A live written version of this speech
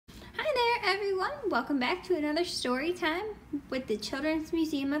everyone, welcome back to another story time with the Children's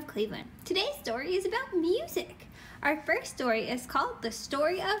Museum of Cleveland. Today's story is about music. Our first story is called The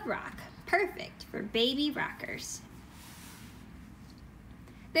Story of Rock, perfect for baby rockers.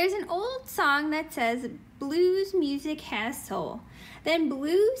 There's an old song that says, blues music has soul. Then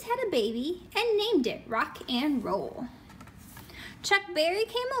blues had a baby and named it rock and roll. Chuck Berry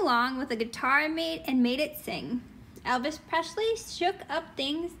came along with a guitar and made it sing. Elvis Presley shook up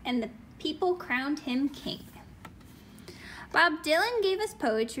things and the people crowned him king. Bob Dylan gave us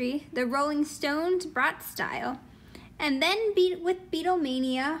poetry, the Rolling Stones brought style, and then with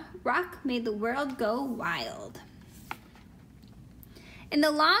Beatlemania, rock made the world go wild. In the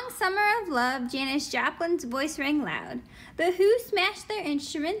long summer of love, Janis Joplin's voice rang loud. The Who smashed their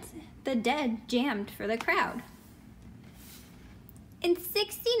instruments, the Dead jammed for the crowd. In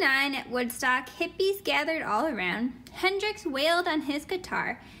 '69 at Woodstock, hippies gathered all around. Hendrix wailed on his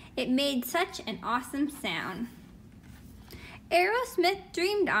guitar. It made such an awesome sound. Aerosmith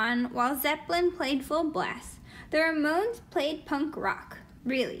dreamed on while Zeppelin played full blast. The Ramones played punk rock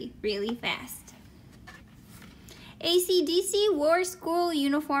really, really fast. AC/DC wore school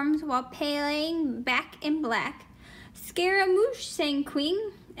uniforms while playing Back in Black. Scaramouche sang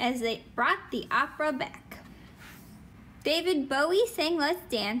Queen as they brought the opera back. David Bowie sang Let's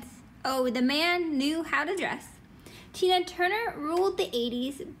Dance. Oh, the man knew how to dress. Tina Turner ruled the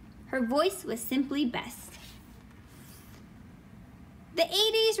 80s. Her voice was simply best. The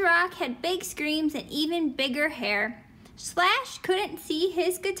 80s rock had big screams and even bigger hair. Slash couldn't see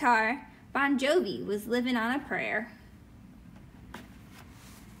his guitar. Bon Jovi was living on a prayer.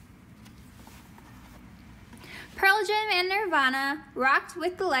 Pearl Jam and Nirvana rocked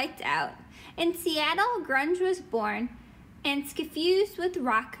with the lights out. In Seattle, grunge was born and suffused with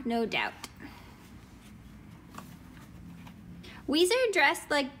rock, no doubt. Weezer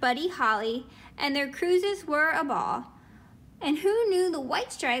dressed like Buddy Holly, and their cruises were a ball. And who knew the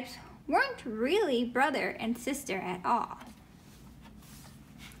White Stripes weren't really brother and sister at all?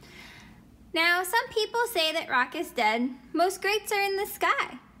 Now, some people say that rock is dead. Most greats are in the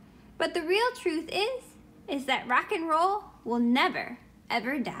sky. But the real truth is that rock and roll will never,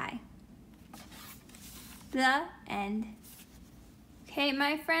 ever die. The end. Okay,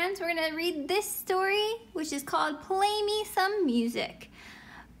 my friends, we're going to read this story, which is called Play Me Some Music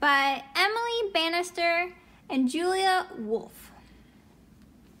by Emily Bannister and Julia Wolfe.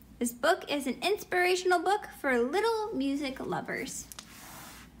 This book is an inspirational book for little music lovers.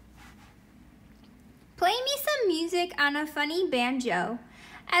 Play me some music on a funny banjo.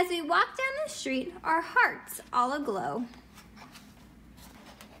 As we walk down the street, our hearts all aglow.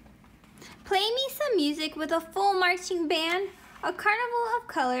 Play me some music with a full marching band, a carnival of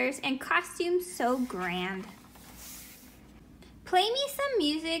colors and costumes so grand. Play me some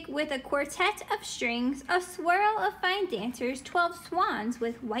music with a quartet of strings, a swirl of fine dancers, 12 swans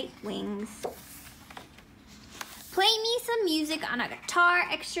with white wings. Play me some music on a guitar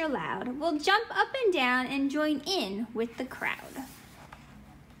extra loud. We'll jump up and down and join in with the crowd.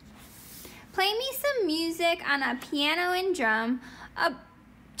 Play me some music on a piano and drum, a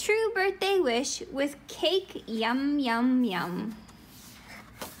true birthday wish with cake, yum, yum, yum.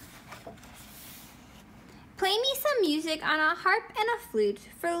 Play me some music on a harp and a flute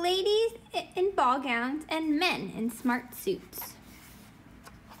for ladies in ball gowns and men in smart suits.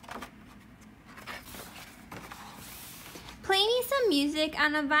 Play me some music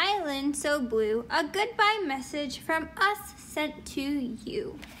on a violin so blue, a goodbye message from us sent to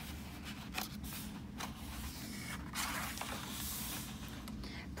you.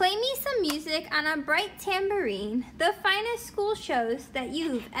 Play me some music on a bright tambourine, the finest school shows that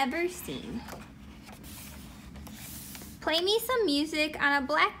you've ever seen. Play me some music on a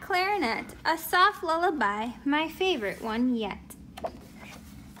black clarinet, a soft lullaby, my favorite one yet.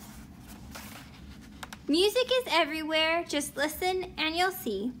 Music is everywhere, just listen and you'll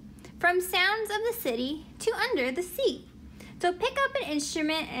see, from sounds of the city to under the sea. So pick up an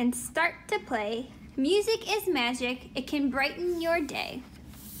instrument and start to play. Music is magic, it can brighten your day.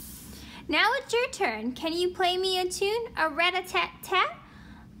 Now it's your turn. Can you play me a tune? A rat-a-tat-tat?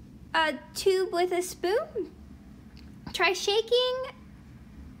 A tube with a spoon? Try shaking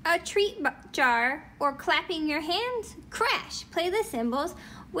a treat jar or clapping your hands. Crash! Play the cymbals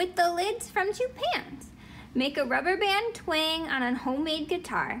with the lids from two pans. Make a rubber band twang on a homemade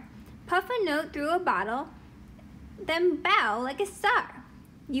guitar. Puff a note through a bottle, then bow like a star.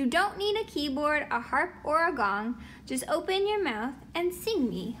 You don't need a keyboard, a harp, or a gong. Just open your mouth and sing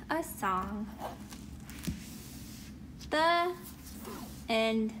me a song. The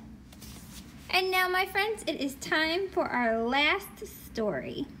end. And now, my friends, it is time for our last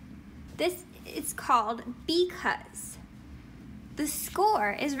story. This is called Because. The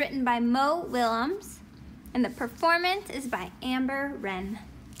score is written by Mo Willems, and the performance is by Amber Wren.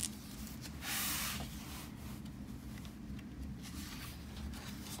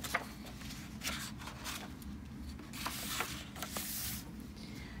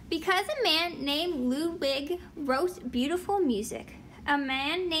 Because a man named Ludwig wrote beautiful music, a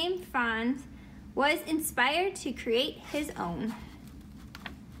man named Franz was inspired to create his own.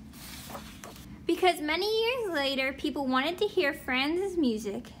 Because many years later, people wanted to hear Franz's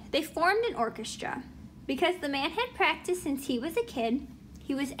music, they formed an orchestra. Because the man had practiced since he was a kid,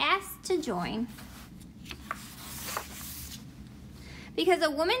 he was asked to join. Because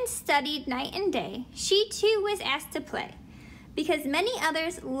a woman studied night and day, she too was asked to play. Because many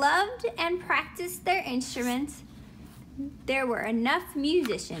others loved and practiced their instruments, there were enough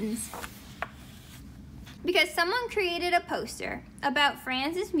musicians. Because someone created a poster about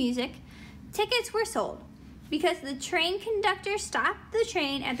Franz's music, tickets were sold. Because the train conductor stopped the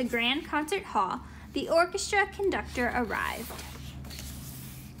train at the Grand Concert Hall, the orchestra conductor arrived.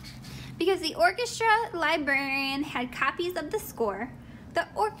 Because the orchestra librarian had copies of the score, the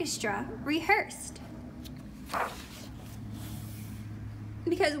orchestra rehearsed.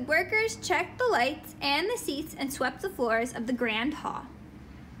 Because workers checked the lights and the seats and swept the floors of the grand hall.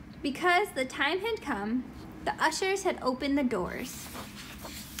 Because the time had come, the ushers had opened the doors.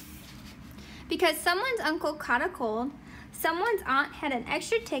 Because someone's uncle caught a cold, someone's aunt had an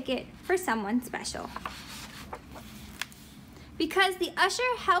extra ticket for someone special. Because the usher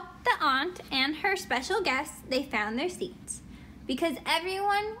helped the aunt and her special guests, they found their seats. Because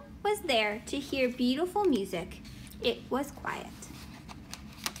everyone was there to hear beautiful music, it was quiet.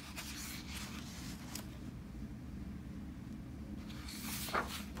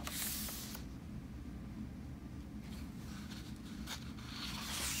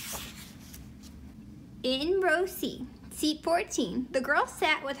 In row C, seat 14, the girl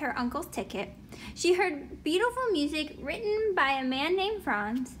sat with her uncle's ticket. She heard beautiful music written by a man named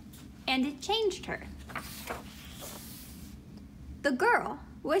Franz, and it changed her. The girl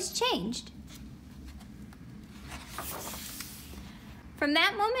was changed. From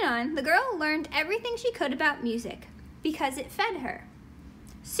that moment on, the girl learned everything she could about music because it fed her.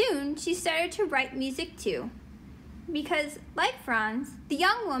 Soon, she started to write music too, because, like Franz, the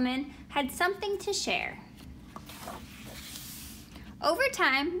young woman had something to share. Over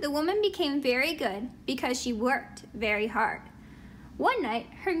time, the woman became very good because she worked very hard. One night,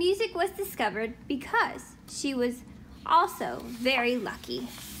 her music was discovered because she was also very lucky.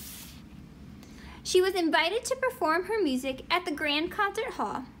 She was invited to perform her music at the Grand Concert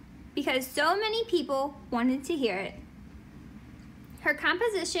Hall because so many people wanted to hear it. Her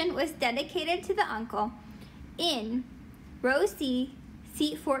composition was dedicated to the uncle in row C,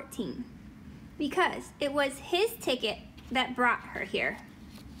 seat 14, because it was his ticket that brought her here.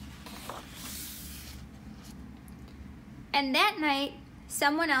 And that night,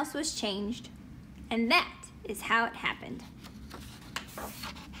 someone else was changed, and that is how it happened.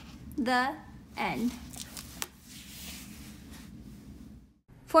 The end.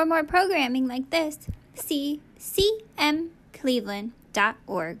 For more programming like this, see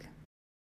cmcleveland.org.